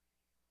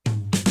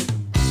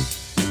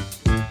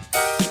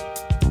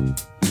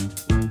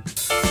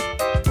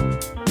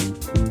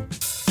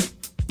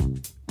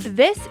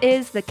This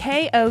is the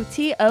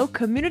KOTO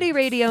Community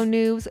Radio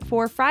News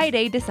for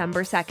Friday,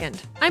 December 2nd.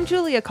 I'm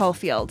Julia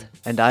Caulfield.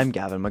 And I'm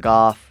Gavin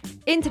McGough.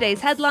 In today's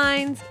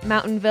headlines,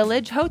 Mountain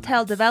Village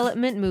hotel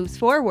development moves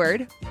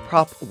forward.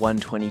 Prop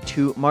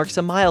 122 marks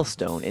a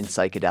milestone in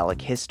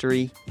psychedelic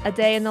history. A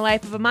day in the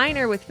life of a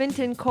miner with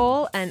Fintan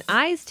Cole, and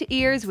Eyes to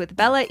Ears with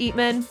Bella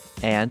Eatman.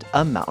 And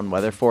a mountain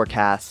weather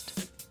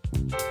forecast.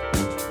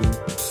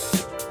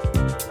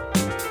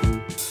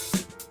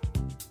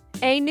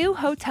 A new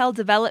hotel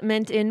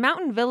development in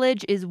Mountain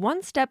Village is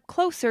one step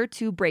closer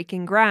to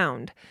breaking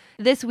ground.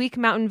 This week,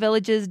 Mountain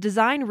Village's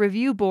Design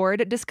Review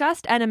Board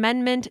discussed an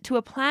amendment to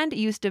a planned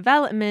use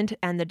development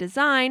and the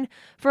design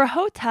for a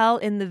hotel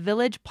in the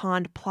Village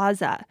Pond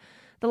Plaza.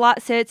 The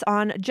lot sits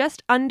on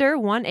just under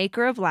 1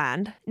 acre of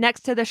land,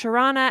 next to the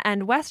Sharana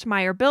and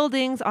Westmeyer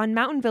buildings on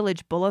Mountain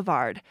Village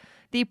Boulevard.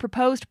 The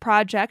proposed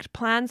project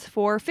plans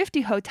for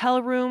 50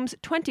 hotel rooms,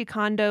 20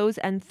 condos,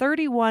 and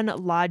 31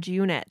 lodge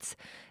units.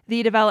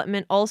 The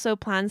development also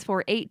plans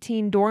for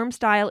 18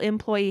 dorm-style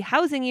employee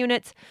housing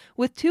units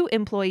with 2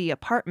 employee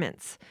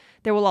apartments.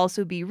 There will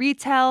also be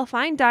retail,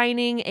 fine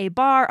dining, a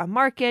bar, a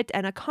market,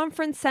 and a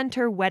conference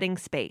center wedding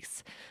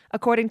space.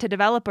 According to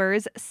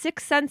developers,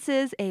 Six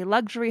Senses, a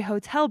luxury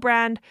hotel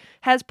brand,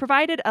 has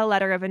provided a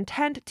letter of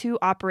intent to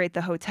operate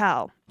the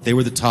hotel. They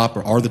were the top,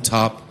 or are the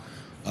top,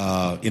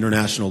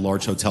 international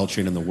large hotel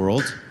chain in the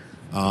world.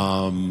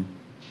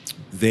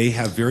 They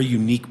have very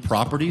unique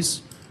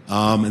properties.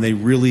 And they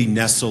really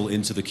nestle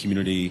into the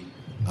community,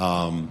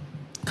 kind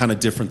of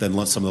different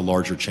than some of the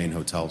larger chain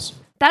hotels.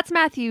 That's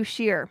Matthew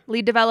Shear,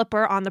 lead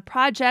developer on the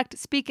project,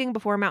 speaking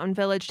before Mountain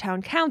Village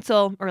Town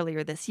Council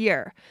earlier this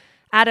year.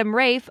 Adam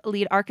Rafe,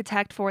 lead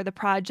architect for the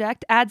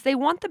project, adds they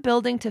want the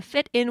building to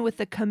fit in with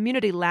the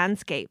community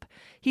landscape.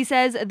 He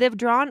says they've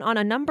drawn on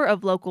a number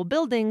of local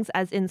buildings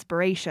as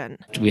inspiration.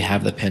 We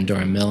have the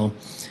Pandora Mill.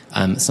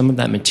 Some of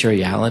that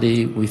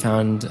materiality we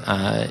found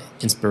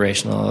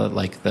inspirational,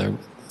 like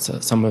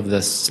some of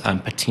this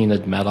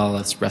patinaed metal,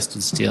 that's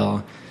rusted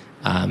steel,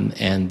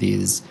 and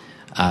these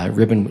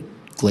ribbon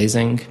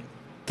glazing,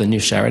 the new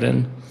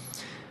Sheraton.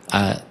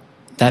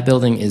 That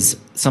building is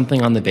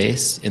something on the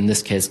base, in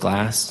this case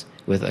glass,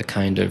 with a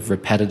kind of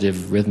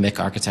repetitive rhythmic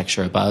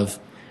architecture above.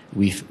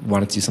 We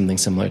wanted to do something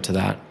similar to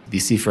that.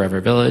 BC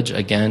Forever Village,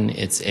 again,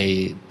 it's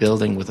a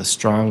building with a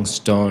strong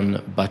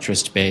stone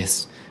buttressed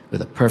base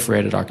with a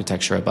perforated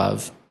architecture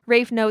above.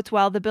 Rafe notes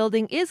while the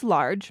building is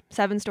large,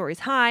 7 stories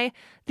high,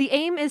 the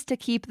aim is to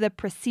keep the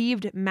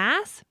perceived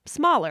mass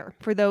smaller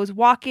for those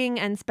walking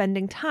and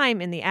spending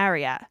time in the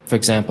area. For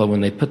example,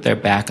 when they put their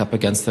back up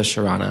against the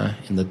Sharana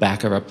in the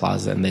back of our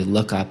plaza and they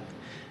look up,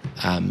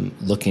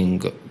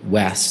 looking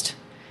west,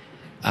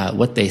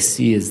 what they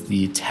see is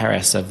the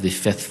terrace of the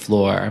 5th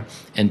floor.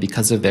 And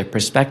because of their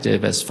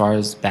perspective, as far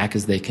as back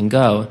as they can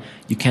go,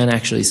 you can't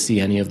actually see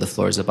any of the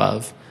floors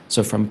above.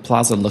 So from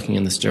plaza looking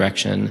in this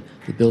direction,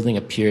 the building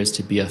appears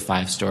to be a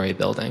 5-story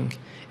building.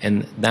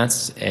 And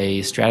that's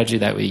a strategy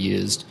that we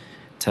used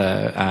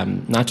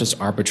to not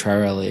just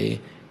arbitrarily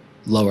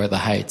lower the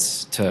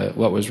heights to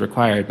what was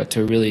required, but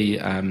to really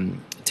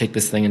take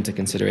this thing into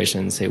consideration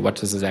and say, what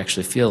does it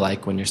actually feel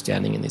like when you're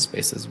standing in these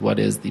spaces? What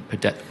is the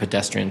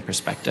pedestrian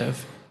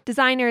perspective?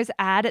 Designers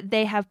add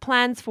they have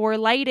plans for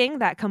lighting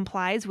that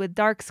complies with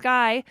dark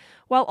sky,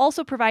 while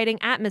also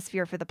providing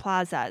atmosphere for the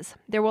plazas.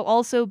 There will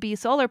also be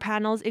solar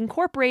panels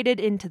incorporated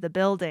into the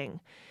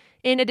building.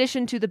 In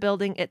addition to the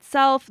building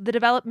itself, the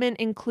development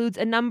includes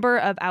a number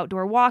of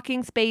outdoor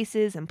walking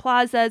spaces and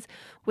plazas,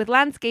 with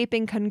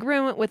landscaping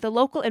congruent with the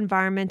local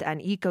environment and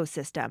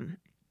ecosystem.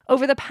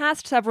 Over the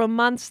past several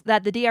months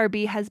that the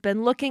DRB has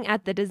been looking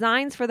at the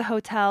designs for the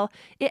hotel,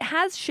 it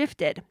has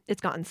shifted. It's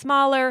gotten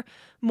smaller,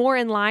 more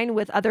in line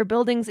with other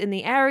buildings in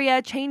the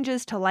area,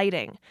 changes to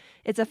lighting.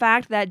 It's a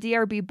fact that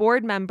DRB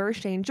board member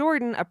Shane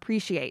Jordan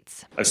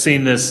appreciates. I've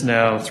seen this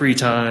now 3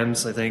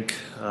 times, I think,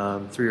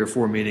 3 or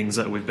 4 meetings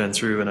that we've been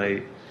through, and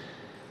I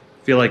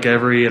feel like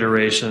every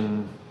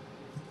iteration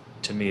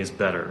to me is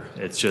better.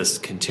 It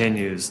just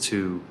continues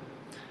to,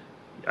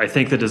 I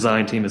think the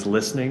design team is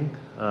listening,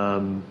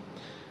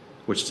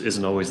 which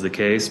isn't always the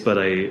case, but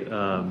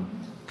I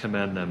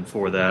commend them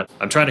for that.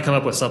 I'm trying to come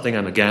up with something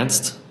I'm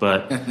against,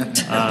 but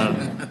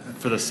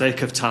for the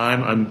sake of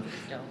time,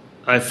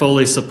 I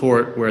fully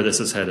support where this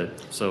is headed,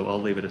 so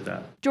I'll leave it at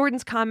that.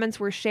 Jordan's comments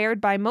were shared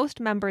by most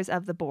members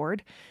of the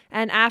board,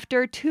 and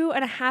after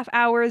 2.5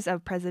 hours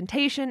of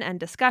presentation and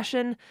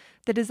discussion,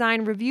 the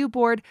Design Review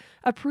Board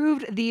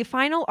approved the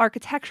final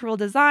architectural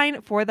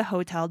design for the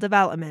hotel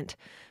development.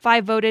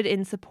 5 voted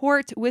in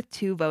support, with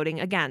 2 voting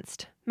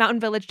against.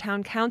 Mountain Village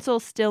Town Council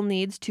still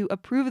needs to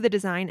approve the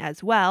design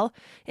as well.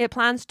 It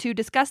plans to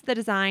discuss the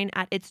design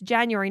at its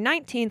January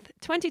 19th,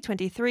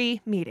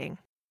 2023 meeting.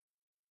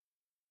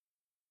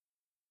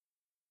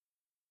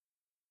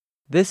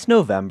 This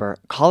November,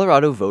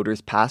 Colorado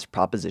voters passed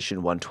Proposition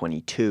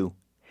 122.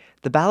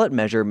 The ballot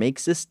measure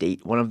makes the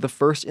state one of the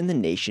first in the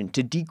nation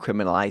to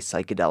decriminalize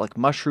psychedelic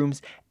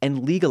mushrooms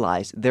and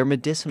legalize their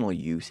medicinal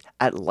use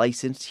at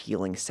licensed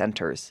healing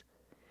centers.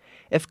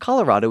 If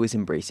Colorado is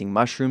embracing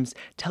mushrooms,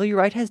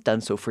 Telluride has done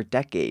so for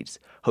decades,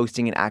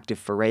 hosting an active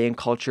foray in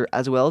culture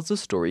as well as the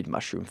storied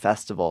Mushroom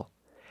Festival.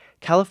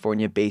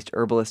 California-based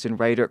herbalist and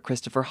writer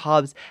Christopher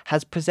Hobbs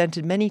has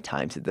presented many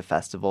times at the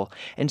festival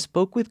and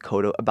spoke with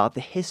KOTO about the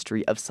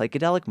history of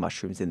psychedelic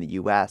mushrooms in the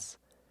U.S.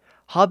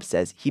 Hobbs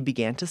says he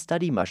began to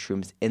study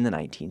mushrooms in the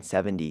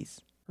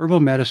 1970s.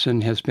 Herbal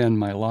medicine has been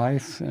my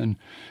life and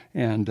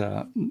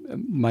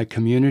my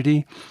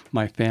community,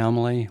 my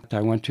family.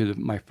 I went to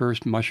my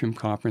first mushroom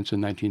conference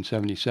in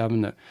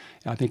 1977.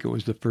 I think it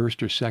was the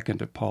first or second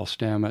that Paul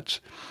Stamets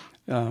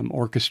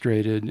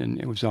orchestrated, and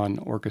it was on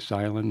Orcas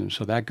Island, and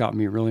so that got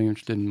me really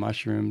interested in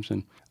mushrooms,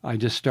 and I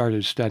just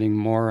started studying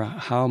more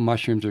how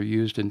mushrooms are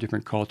used in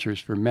different cultures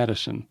for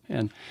medicine,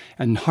 and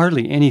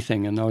hardly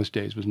anything in those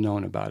days was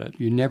known about it.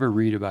 You never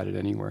read about it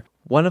anywhere.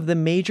 One of the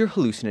major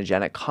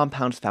hallucinogenic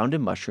compounds found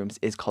in mushrooms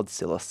is called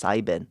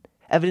psilocybin.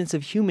 Evidence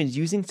of humans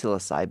using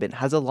psilocybin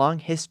has a long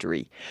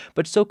history,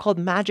 but so-called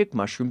magic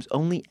mushrooms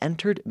only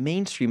entered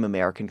mainstream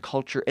American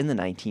culture in the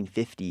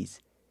 1950s.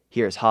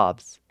 Here's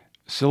Hobbs.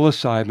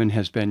 Psilocybin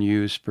has been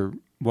used for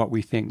what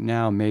we think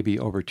now maybe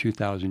over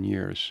 2,000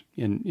 years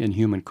in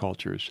human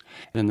cultures.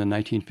 In the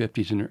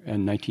 1950s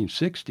and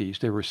 1960s,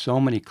 there were so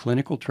many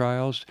clinical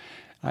trials.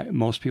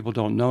 Most people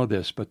don't know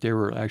this, but there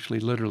were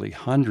actually literally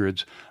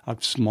hundreds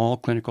of small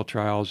clinical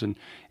trials and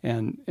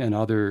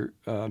other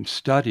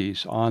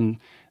studies on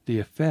the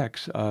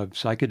effects of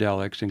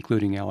psychedelics,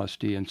 including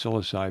LSD and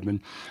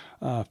psilocybin,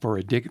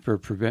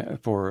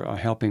 for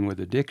helping with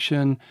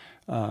addiction,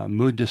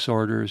 mood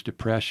disorders,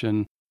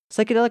 depression.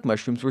 Psychedelic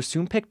mushrooms were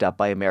soon picked up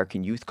by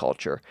American youth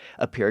culture,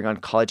 appearing on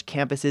college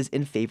campuses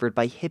and favored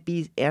by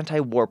hippies,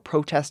 anti-war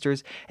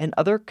protesters, and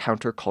other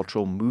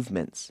countercultural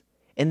movements.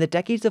 In the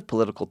decades of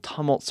political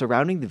tumult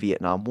surrounding the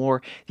Vietnam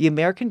War, the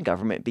American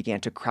government began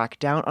to crack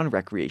down on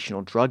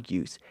recreational drug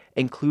use,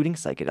 including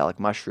psychedelic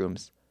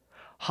mushrooms.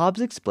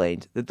 Hobbs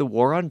explained that the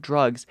war on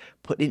drugs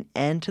put an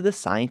end to the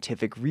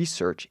scientific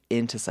research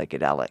into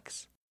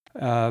psychedelics.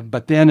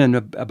 But then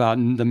about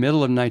in the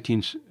middle of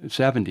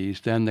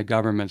 1970s, then the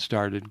government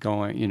started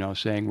going,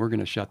 saying, we're going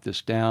to shut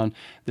this down.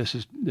 This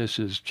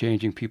is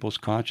changing people's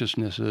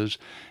consciousnesses.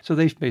 So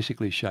they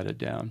basically shut it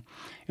down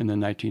in the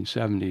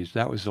 1970s.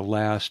 That was the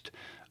last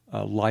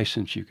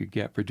license you could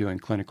get for doing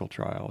clinical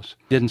trials.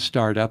 It didn't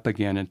start up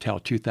again until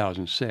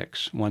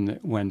 2006,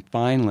 when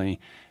finally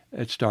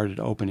it started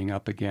opening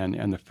up again,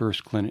 and the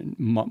first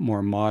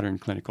more modern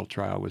clinical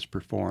trial was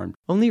performed.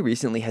 Only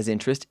recently has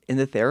interest in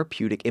the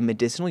therapeutic and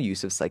medicinal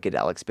use of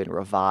psychedelics been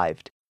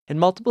revived. In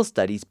multiple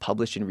studies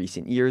published in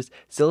recent years,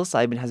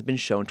 psilocybin has been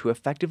shown to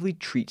effectively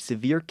treat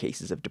severe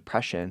cases of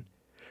depression.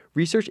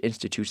 Research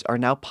institutes are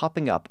now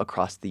popping up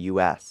across the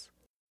U.S.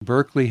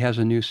 Berkeley has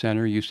a new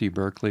center. UC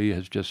Berkeley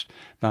has just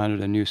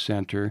founded a new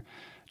center.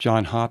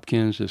 Johns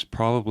Hopkins is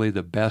probably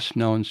the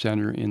best-known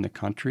center in the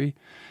country.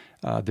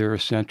 There are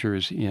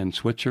centers in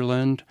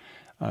Switzerland,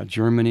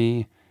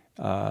 Germany,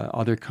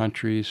 other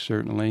countries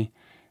certainly,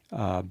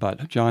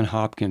 but Johns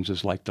Hopkins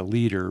is like the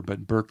leader,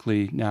 but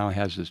Berkeley now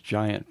has this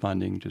giant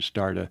funding to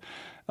start a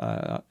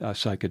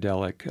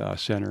psychedelic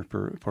center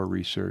for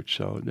research,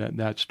 so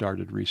that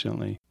started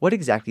recently. What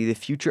exactly the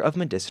future of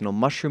medicinal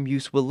mushroom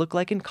use will look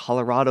like in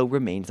Colorado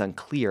remains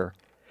unclear,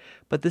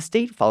 but the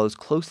state follows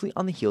closely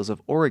on the heels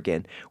of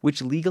Oregon,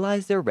 which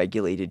legalized their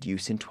regulated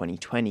use in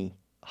 2020.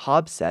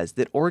 Hobbs says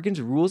that Oregon's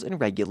rules and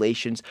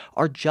regulations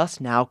are just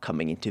now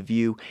coming into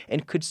view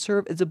and could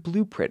serve as a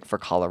blueprint for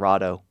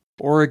Colorado.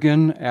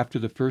 Oregon, after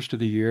the first of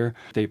the year,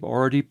 they've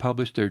already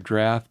published their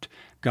draft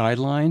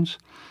guidelines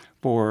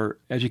for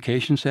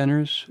education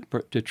centers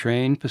to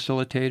train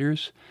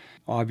facilitators,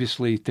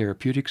 obviously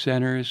therapeutic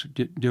centers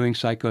doing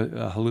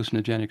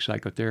hallucinogenic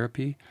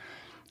psychotherapy,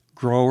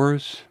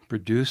 growers,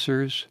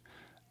 producers,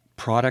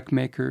 product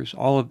makers,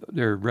 all of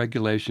their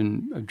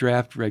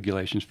draft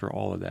regulations for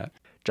all of that.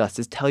 Just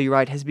as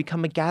Telluride has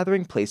become a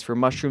gathering place for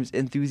mushrooms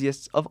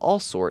enthusiasts of all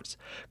sorts,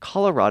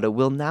 Colorado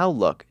will now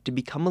look to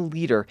become a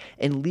leader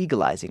in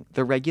legalizing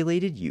the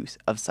regulated use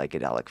of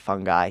psychedelic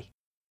fungi.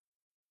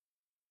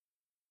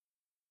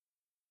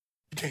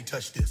 You can't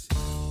touch this. You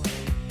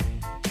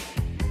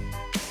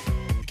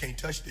can't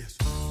touch this.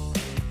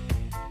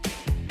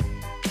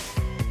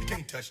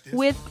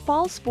 With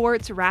fall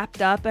sports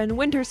wrapped up and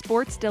winter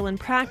sports still in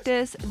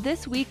practice,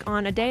 this week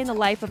on A Day in the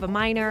Life of a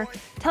Miner,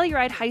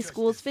 Telluride High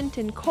School's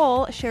Fintan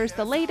Cole shares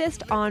the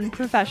latest on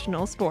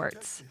professional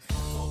sports.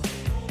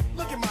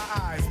 Look in my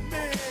eyes,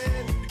 man.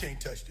 You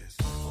can't touch this.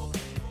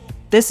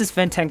 This is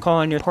Fintan Cole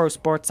on your Pro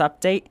Sports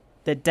Update.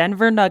 The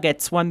Denver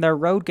Nuggets won their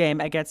road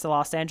game against the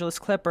Los Angeles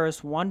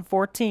Clippers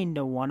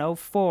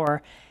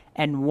 114-104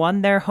 and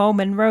won their home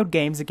and road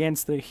games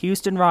against the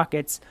Houston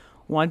Rockets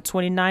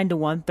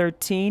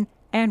 129-113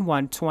 and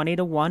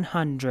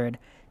 120-100.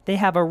 They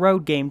have a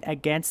road game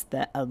against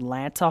the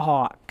Atlanta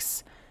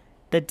Hawks.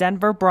 The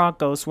Denver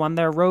Broncos won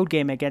their road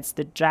game against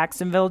the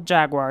Jacksonville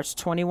Jaguars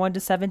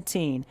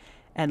 21-17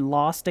 and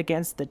lost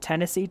against the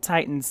Tennessee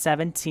Titans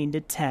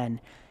 17-10.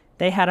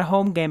 They had a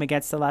home game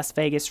against the Las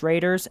Vegas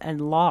Raiders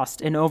and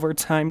lost in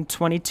overtime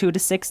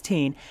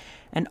 22-16.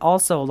 and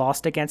also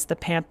lost against the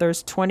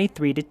Panthers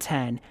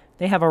 23-10.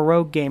 They have a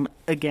road game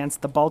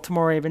against the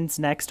Baltimore Ravens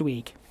next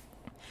week.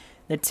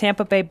 The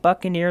Tampa Bay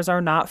Buccaneers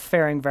are not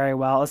faring very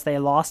well as they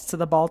lost to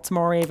the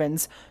Baltimore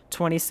Ravens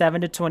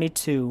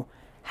 27-22.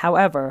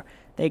 However,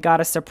 they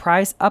got a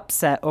surprise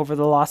upset over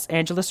the Los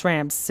Angeles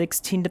Rams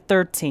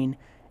 16-13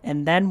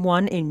 and then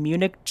won in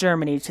Munich,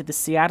 Germany to the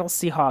Seattle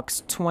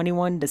Seahawks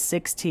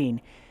 21-16.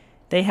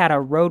 They had a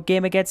road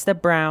game against the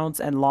Browns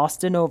and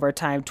lost in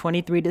overtime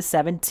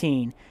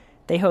 23-17.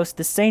 They host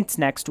the Saints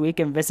next week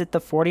and visit the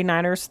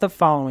 49ers the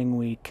following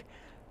week.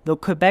 The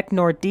Quebec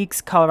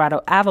Nordiques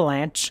Colorado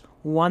Avalanche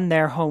won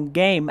their home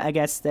game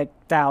against the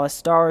Dallas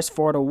Stars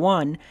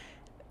 4-1,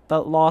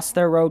 but lost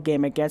their road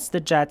game against the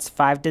Jets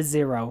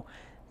 5-0.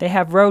 They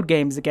have road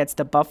games against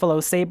the Buffalo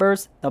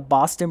Sabres, the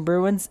Boston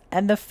Bruins,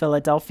 and the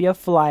Philadelphia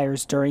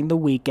Flyers during the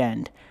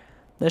weekend.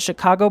 The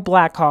Chicago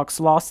Blackhawks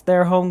lost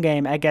their home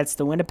game against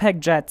the Winnipeg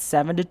Jets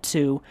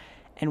 7-2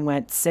 and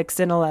went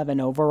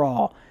 6-11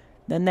 overall.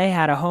 Then they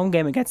had a home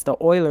game against the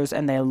Oilers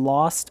and they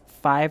lost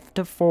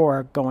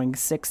 5-4, going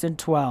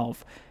 6-12.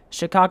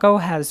 Chicago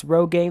has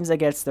road games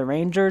against the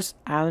Rangers,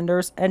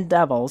 Islanders, and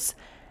Devils,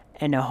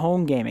 and a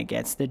home game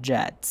against the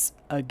Jets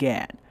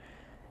again.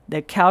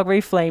 The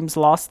Calgary Flames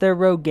lost their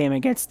road game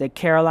against the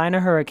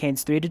Carolina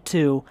Hurricanes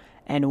 3-2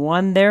 and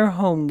won their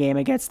home game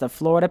against the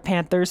Florida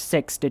Panthers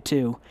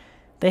 6-2.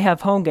 They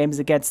have home games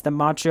against the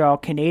Montreal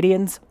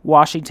Canadiens,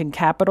 Washington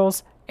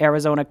Capitals,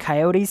 Arizona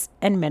Coyotes,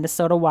 and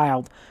Minnesota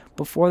Wild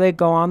before they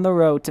go on the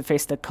road to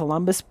face the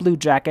Columbus Blue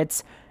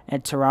Jackets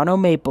and Toronto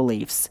Maple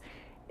Leafs.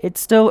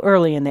 It's still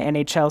early in the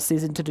NHL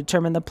season to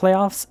determine the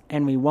playoffs,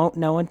 and we won't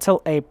know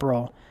until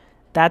April.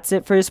 That's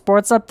it for your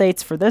sports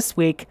updates for this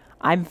week.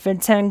 I'm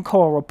Fintan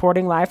Cole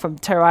reporting live from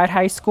Telluride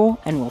High School,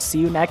 and we'll see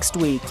you next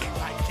week.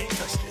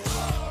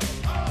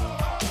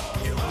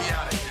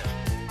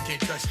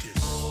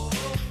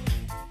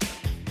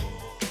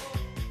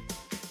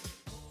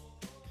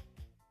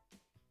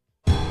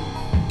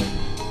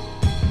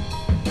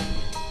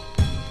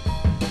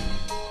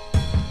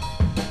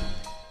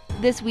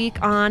 This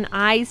week on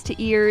Eyes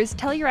to Ears,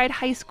 Telluride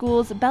High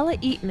School's Bella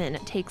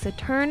Eatman takes a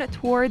turn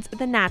towards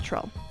the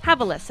natural. Have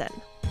a listen.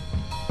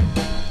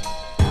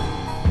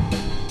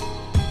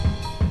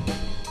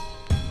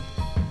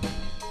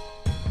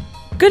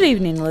 Good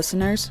evening,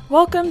 listeners.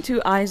 Welcome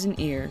to Eyes and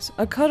Ears,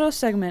 a Kodo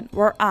segment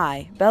where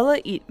I,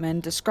 Bella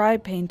Eatman,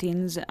 describe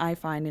paintings I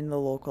find in the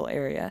local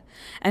area.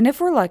 And if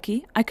we're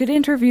lucky, I could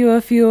interview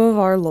a few of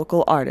our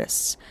local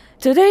artists.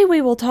 Today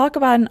we will talk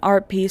about an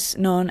art piece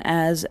known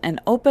as An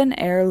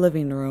Open-Air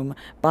Living Room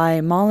by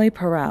Molly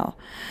Perau.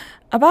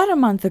 About a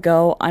month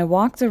ago, I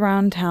walked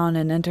around town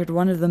and entered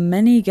one of the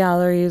many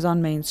galleries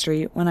on Main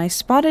Street when I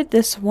spotted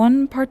this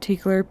one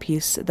particular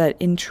piece that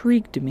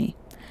intrigued me.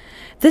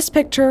 This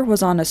picture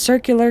was on a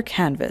circular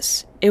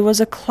canvas. It was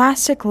a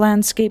classic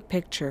landscape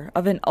picture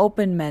of an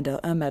open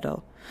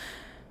meadow.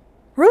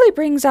 Really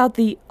brings out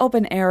the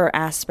open-air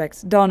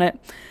aspect, don't it?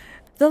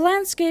 The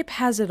landscape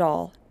has it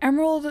all.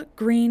 Emerald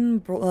green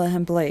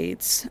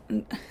blades,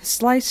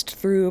 sliced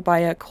through by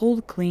a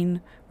cold,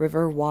 clean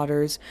river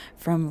waters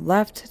from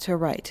left to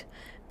right.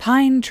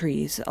 Pine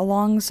trees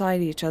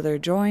alongside each other,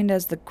 joined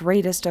as the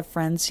greatest of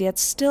friends, yet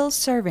still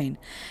serving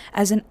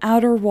as an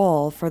outer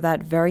wall for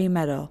that very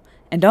meadow.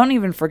 And don't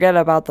even forget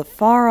about the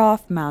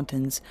far-off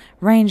mountains,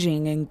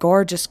 ranging in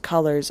gorgeous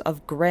colors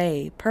of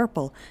gray,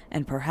 purple,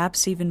 and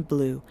perhaps even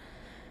blue.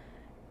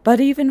 But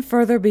even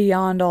further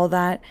beyond all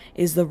that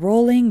is the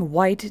rolling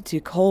white to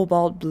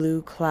cobalt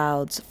blue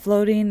clouds,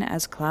 floating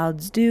as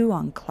clouds do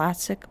on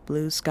classic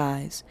blue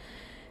skies.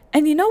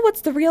 And you know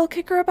what's the real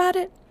kicker about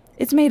it?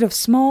 It's made of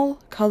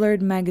small,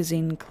 colored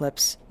magazine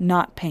clips,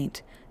 not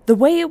paint. The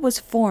way it was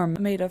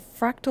formed made a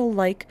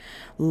fractal-like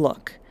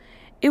look.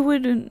 It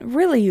would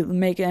really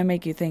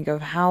make you think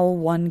of how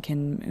one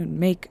can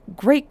make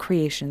great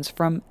creations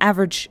from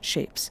average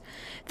shapes.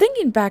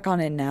 Thinking back on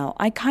it now,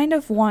 I kind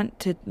of want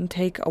to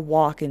take a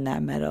walk in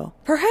that meadow.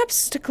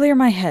 Perhaps to clear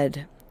my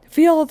head,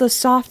 feel the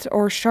soft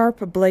or sharp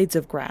blades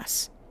of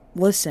grass.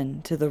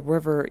 Listen to the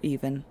river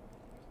even.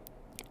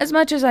 As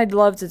much as I'd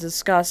love to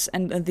discuss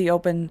the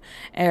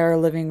open-air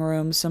living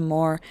room some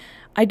more,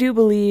 I do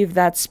believe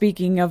that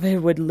speaking of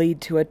it would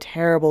lead to a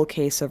terrible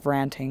case of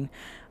ranting.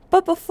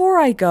 But before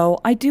I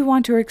go, I do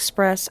want to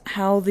express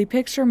how the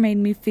picture made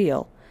me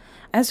feel,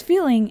 as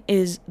feeling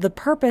is the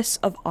purpose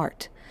of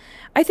art.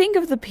 I think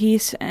of the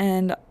piece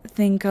and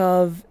think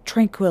of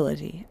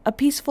tranquility, a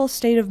peaceful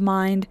state of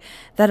mind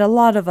that a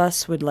lot of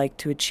us would like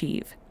to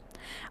achieve.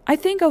 I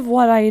think of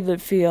what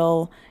I'd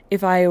feel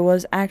if I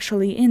was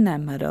actually in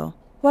that meadow,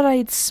 what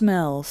I'd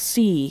smell,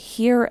 see,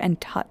 hear, and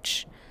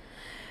touch.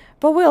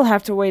 But we'll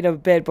have to wait a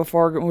bit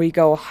before we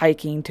go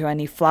hiking to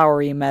any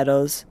flowery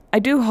meadows. I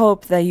do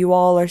hope that you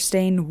all are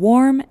staying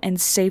warm and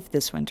safe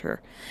this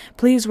winter.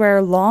 Please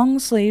wear long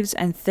sleeves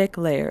and thick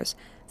layers.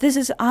 This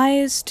is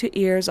Eyes to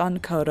Ears on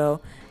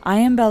Kodo. I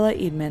am Bella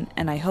Eatman,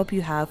 and I hope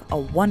you have a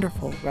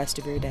wonderful rest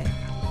of your day.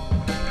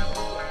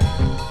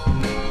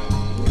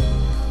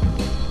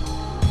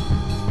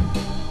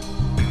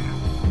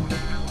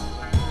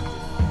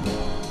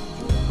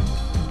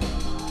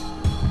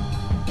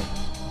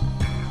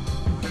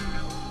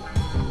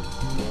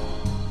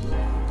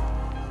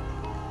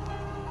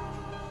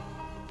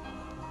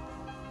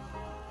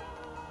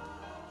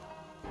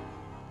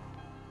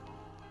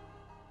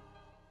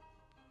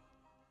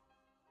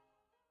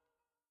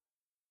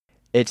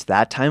 It's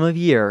that time of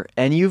year,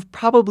 and you've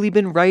probably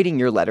been writing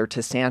your letter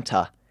to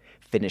Santa,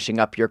 finishing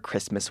up your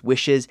Christmas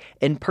wishes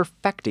and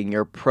perfecting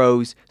your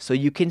prose so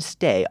you can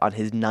stay on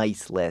his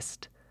nice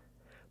list.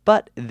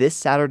 But this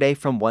Saturday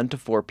from 1 to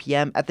 4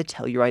 p.m. at the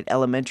Telluride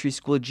Elementary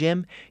School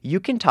gym,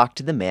 you can talk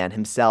to the man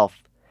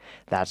himself.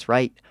 That's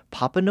right,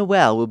 Papa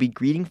Noel will be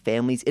greeting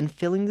families and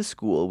filling the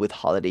school with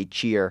holiday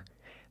cheer.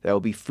 There will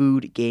be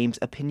food, games,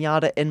 a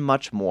piñata, and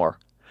much more.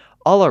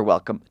 All are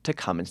welcome to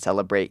come and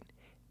celebrate.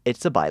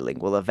 It's a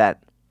bilingual event.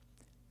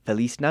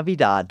 Feliz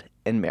Navidad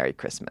and Merry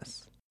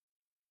Christmas.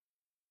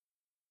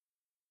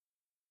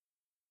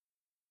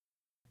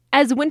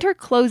 As winter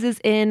closes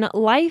in,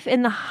 life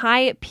in the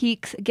high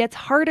peaks gets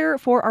harder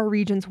for our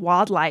region's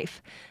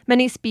wildlife.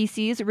 Many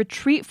species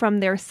retreat from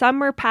their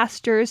summer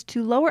pastures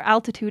to lower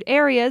altitude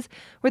areas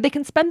where they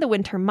can spend the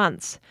winter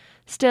months.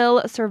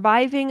 Still,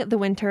 surviving the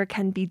winter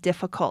can be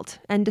difficult,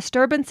 and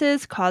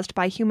disturbances caused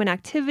by human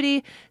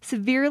activity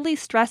severely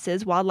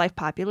stresses wildlife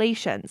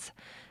populations.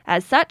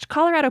 As such,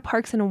 Colorado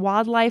Parks and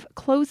Wildlife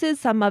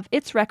closes some of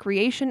its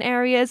recreation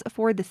areas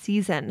for the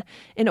season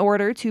in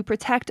order to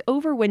protect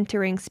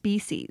overwintering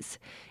species.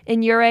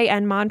 In Ouray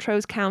and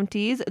Montrose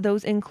counties,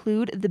 those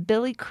include the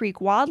Billy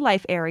Creek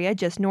Wildlife Area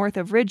just north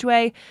of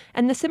Ridgway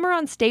and the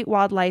Cimarron State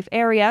Wildlife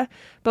Area,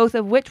 both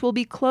of which will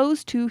be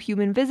closed to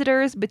human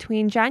visitors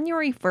between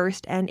January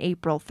 1st and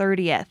April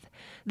 30th.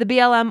 The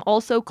BLM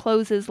also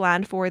closes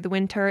land for the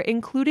winter,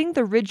 including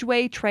the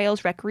Ridgway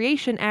Trails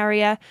Recreation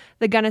Area,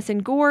 the Gunnison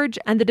Gorge,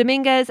 and the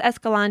Dominguez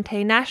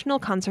Escalante National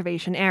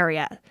Conservation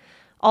Area.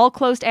 All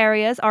closed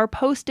areas are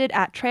posted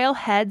at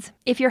trailheads.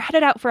 If you're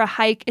headed out for a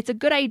hike, it's a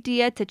good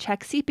idea to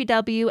check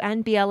CPW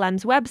and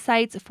BLM's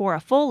websites for a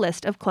full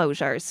list of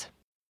closures.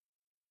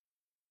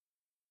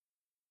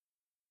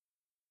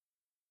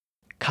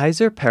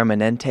 Kaiser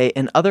Permanente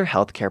and other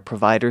healthcare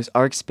providers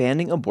are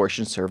expanding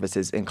abortion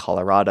services in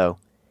Colorado.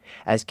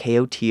 As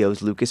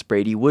KOTO's Lucas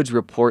Brady Woods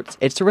reports,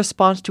 it's a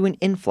response to an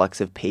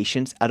influx of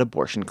patients at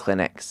abortion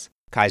clinics.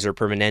 Kaiser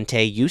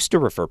Permanente used to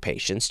refer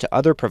patients to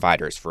other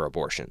providers for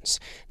abortions.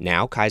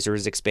 Now Kaiser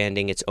is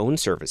expanding its own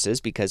services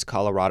because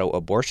Colorado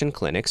abortion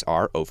clinics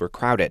are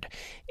overcrowded.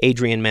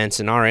 Adrienne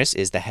Manzanares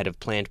is the head of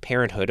Planned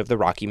Parenthood of the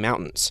Rocky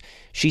Mountains.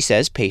 She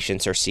says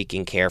patients are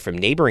seeking care from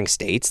neighboring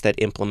states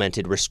that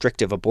implemented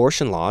restrictive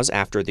abortion laws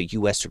after the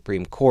U.S.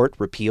 Supreme Court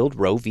repealed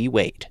Roe v.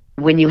 Wade.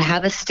 When you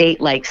have a state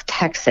like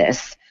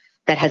Texas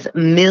that has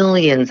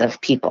millions of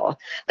people,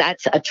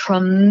 that's a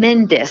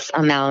tremendous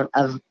amount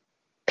of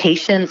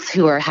patients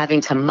who are having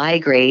to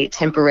migrate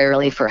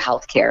temporarily for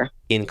health care.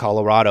 In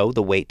Colorado,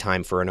 the wait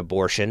time for an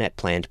abortion at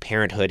Planned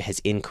Parenthood has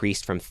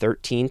increased from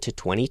 13 to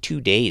 22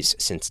 days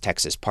since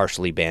Texas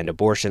partially banned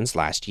abortions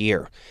last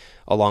year.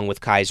 Along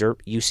with Kaiser,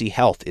 UC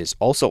Health is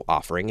also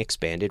offering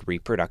expanded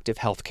reproductive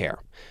health care.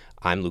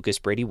 I'm Lucas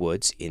Brady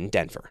Woods in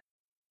Denver.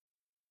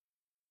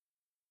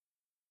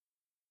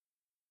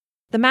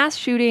 The mass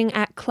shooting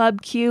at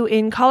Club Q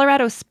in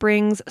Colorado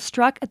Springs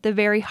struck at the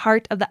very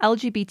heart of the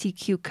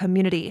LGBTQ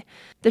community.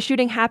 The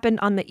shooting happened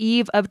on the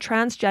eve of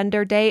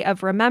Transgender Day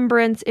of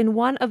Remembrance in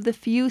one of the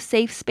few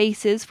safe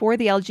spaces for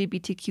the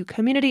LGBTQ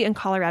community in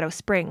Colorado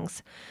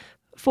Springs.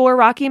 For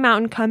Rocky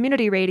Mountain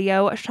Community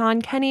Radio,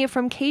 Sean Kenny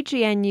from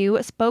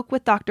KGNU spoke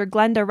with Dr.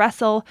 Glenda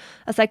Russell,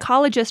 a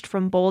psychologist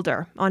from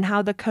Boulder, on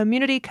how the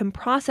community can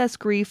process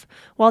grief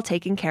while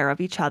taking care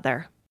of each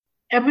other.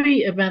 Every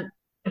event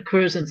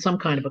occurs in some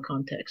kind of a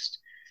context.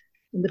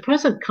 And the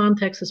present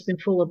context has been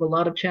full of a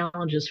lot of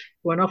challenges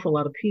for an awful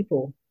lot of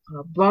people.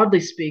 Broadly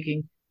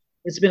speaking,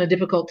 it's been a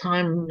difficult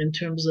time in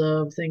terms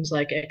of things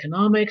like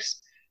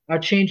economics, our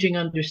changing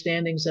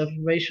understandings of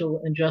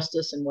racial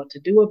injustice and what to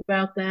do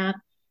about that,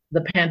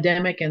 the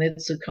pandemic and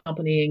its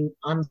accompanying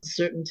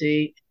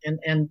uncertainty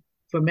and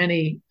for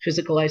many,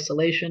 physical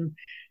isolation,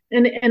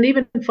 and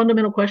even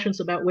fundamental questions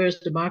about where's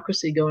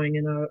democracy going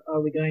and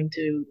are we going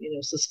to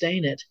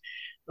sustain it.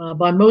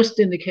 By most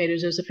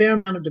indicators, there's a fair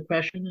amount of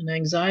depression and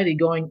anxiety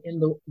going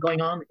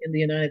on in the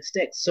United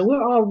States. So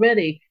we're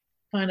already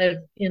kind of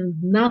in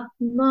not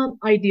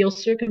ideal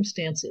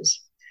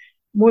circumstances.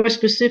 More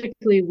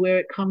specifically, where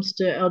it comes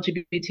to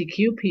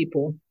LGBTQ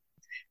people,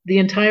 the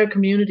entire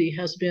community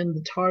has been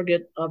the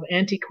target of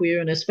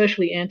anti-queer and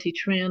especially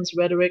anti-trans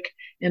rhetoric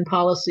and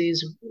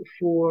policies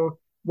for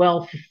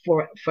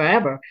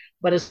forever,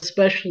 but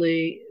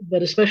especially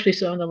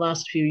so in the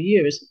last few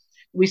years.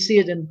 We see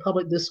it in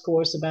public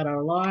discourse about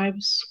our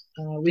lives.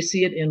 We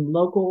see it in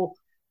local,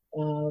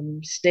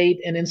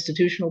 state, and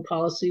institutional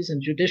policies and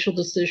judicial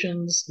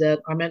decisions that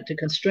are meant to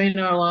constrain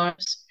our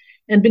lives.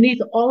 And beneath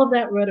all of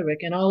that rhetoric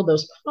and all of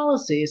those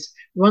policies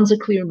runs a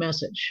clear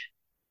message.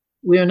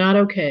 We are not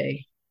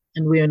okay,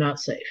 and we are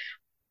not safe.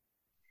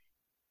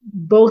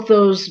 Both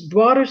those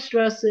broader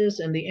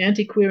stresses and the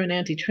anti-queer and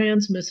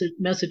anti-trans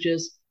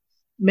messages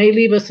may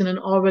leave us in an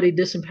already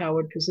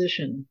disempowered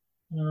position.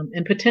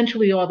 And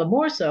potentially all the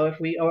more so if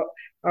we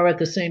are at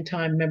the same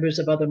time members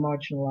of other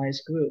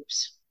marginalized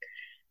groups.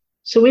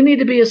 So we need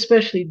to be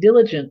especially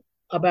diligent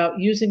about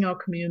using our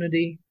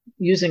community,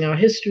 using our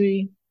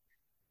history,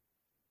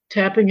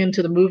 tapping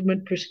into the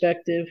movement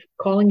perspective,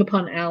 calling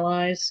upon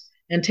allies,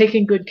 and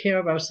taking good care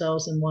of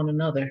ourselves and one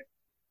another,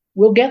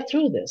 we'll get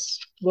through this.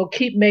 We'll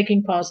keep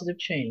making positive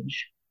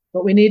change,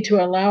 but we need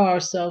to allow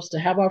ourselves to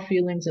have our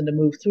feelings and to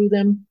move through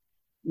them.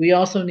 We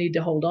also need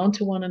to hold on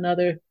to one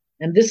another.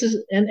 And this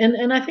is,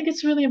 and I think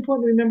it's really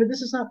important to remember,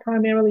 this is not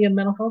primarily a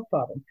mental health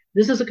problem.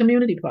 This is a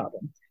community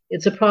problem.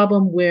 It's a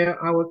problem where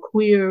our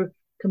queer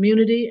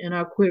community and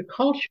our queer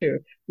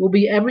culture will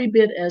be every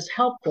bit as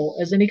helpful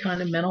as any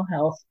kind of mental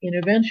health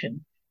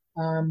intervention.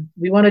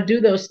 We want to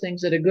do those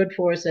things that are good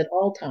for us at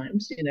all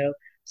times,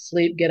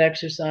 sleep, get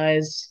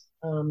exercise,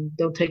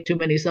 don't take too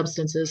many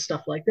substances,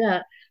 stuff like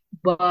that.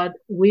 But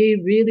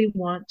we really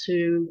want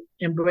to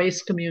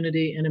embrace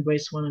community and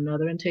embrace one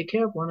another and take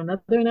care of one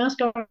another and ask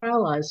our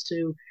allies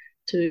to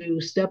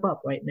step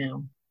up right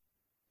now.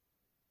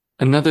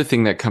 Another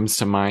thing that comes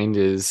to mind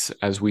is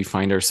as we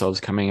find ourselves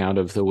coming out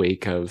of the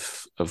wake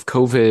of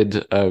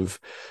COVID, of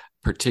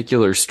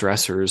particular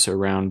stressors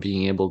around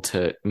being able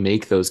to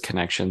make those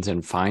connections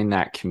and find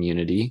that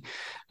community.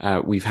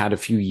 We've had a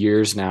few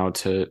years now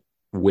to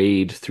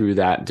wade through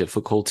that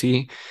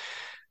difficulty.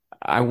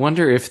 I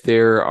wonder if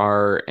there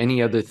are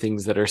any other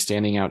things that are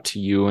standing out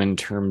to you in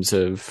terms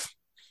of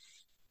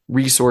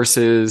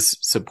resources,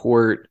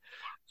 support,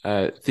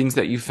 things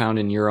that you found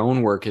in your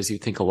own work as you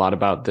think a lot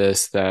about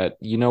this, that,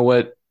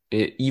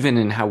 even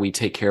in how we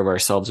take care of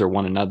ourselves or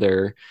one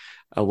another,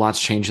 a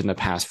lot's changed in the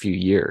past few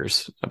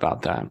years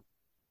about that.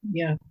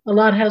 Yeah, a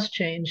lot has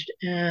changed.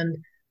 And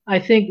I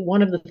think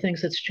one of the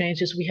things that's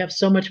changed is we have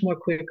so much more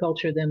queer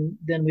culture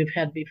than we've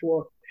had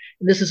before.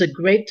 This is a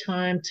great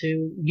time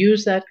to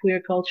use that queer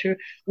culture,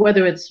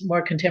 whether it's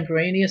more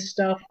contemporaneous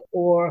stuff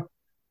or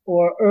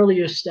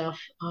earlier stuff.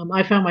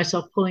 I found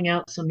myself pulling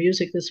out some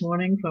music this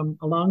morning from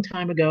a long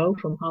time ago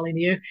from Holly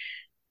Near.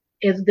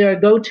 There are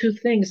go-to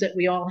things that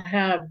we all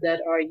have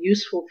that are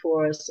useful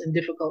for us in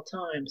difficult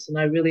times. And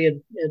I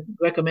really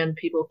recommend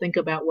people think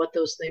about what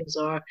those things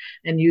are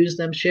and use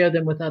them, share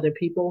them with other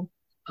people.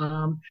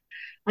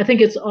 I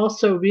think it's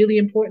also really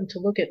important to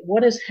look at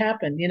what has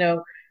happened.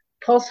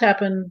 Pulse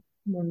happened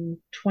in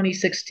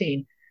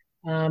 2016.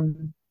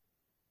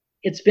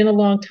 It's been a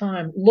long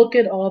time. Look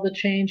at all the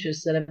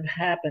changes that have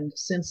happened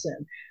since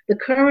then. The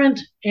current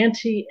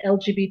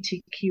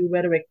anti-LGBTQ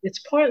rhetoric, it's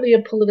partly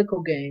a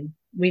political game.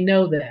 We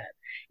know that.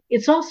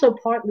 It's also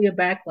partly a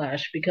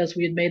backlash because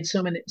we had made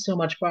so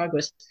much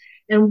progress.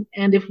 And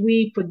if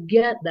we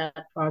forget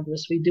that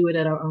progress, we do it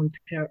at our own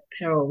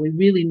peril. We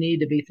really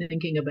need to be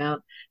thinking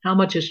about how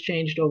much has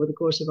changed over the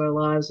course of our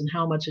lives and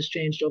how much has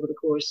changed over the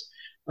course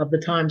of the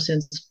time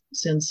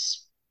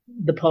since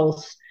the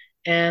Pulse,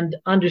 and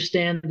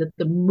understand that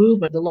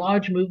the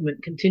large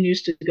movement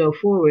continues to go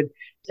forward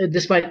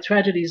despite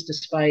tragedies,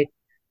 despite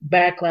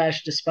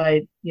backlash,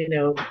 despite,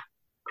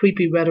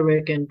 creepy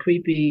rhetoric and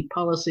creepy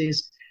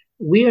policies.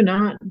 We're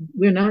not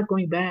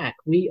going back.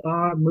 We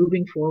are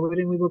moving forward,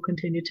 and we will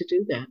continue to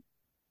do that.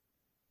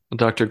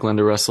 Dr.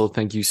 Glenda Russell,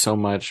 thank you so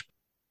much.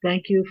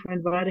 Thank you for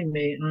inviting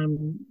me.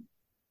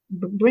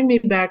 Bring me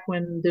back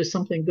when there's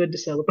something good to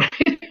celebrate.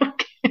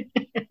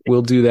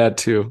 We'll do that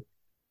too.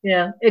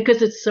 Yeah,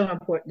 because it's so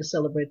important to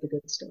celebrate the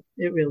good stuff.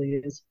 It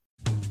really is.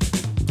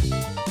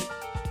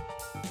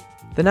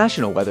 The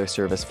National Weather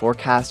Service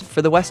forecast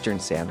for the western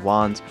San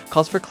Juans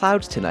calls for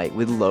clouds tonight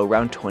with low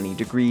around 20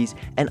 degrees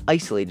and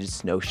isolated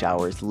snow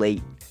showers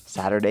late.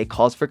 Saturday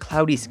calls for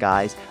cloudy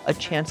skies, a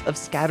chance of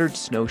scattered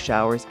snow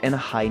showers, and a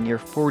high near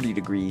 40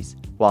 degrees,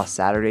 while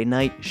Saturday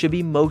night should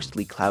be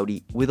mostly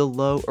cloudy with a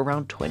low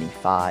around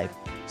 25.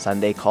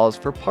 Sunday calls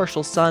for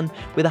partial sun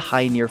with a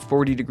high near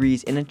 40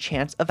 degrees and a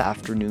chance of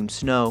afternoon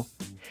snow.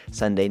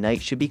 Sunday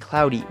night should be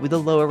cloudy with a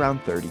low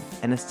around 30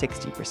 and a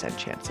 60%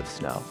 chance of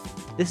snow.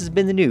 This has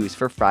been the news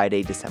for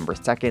Friday, December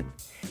 2nd.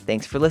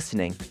 Thanks for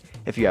listening.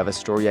 If you have a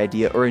story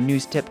idea or a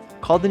news tip,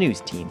 call the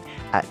news team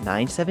at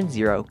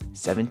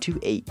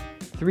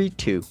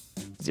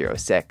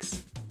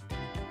 970-728-3206.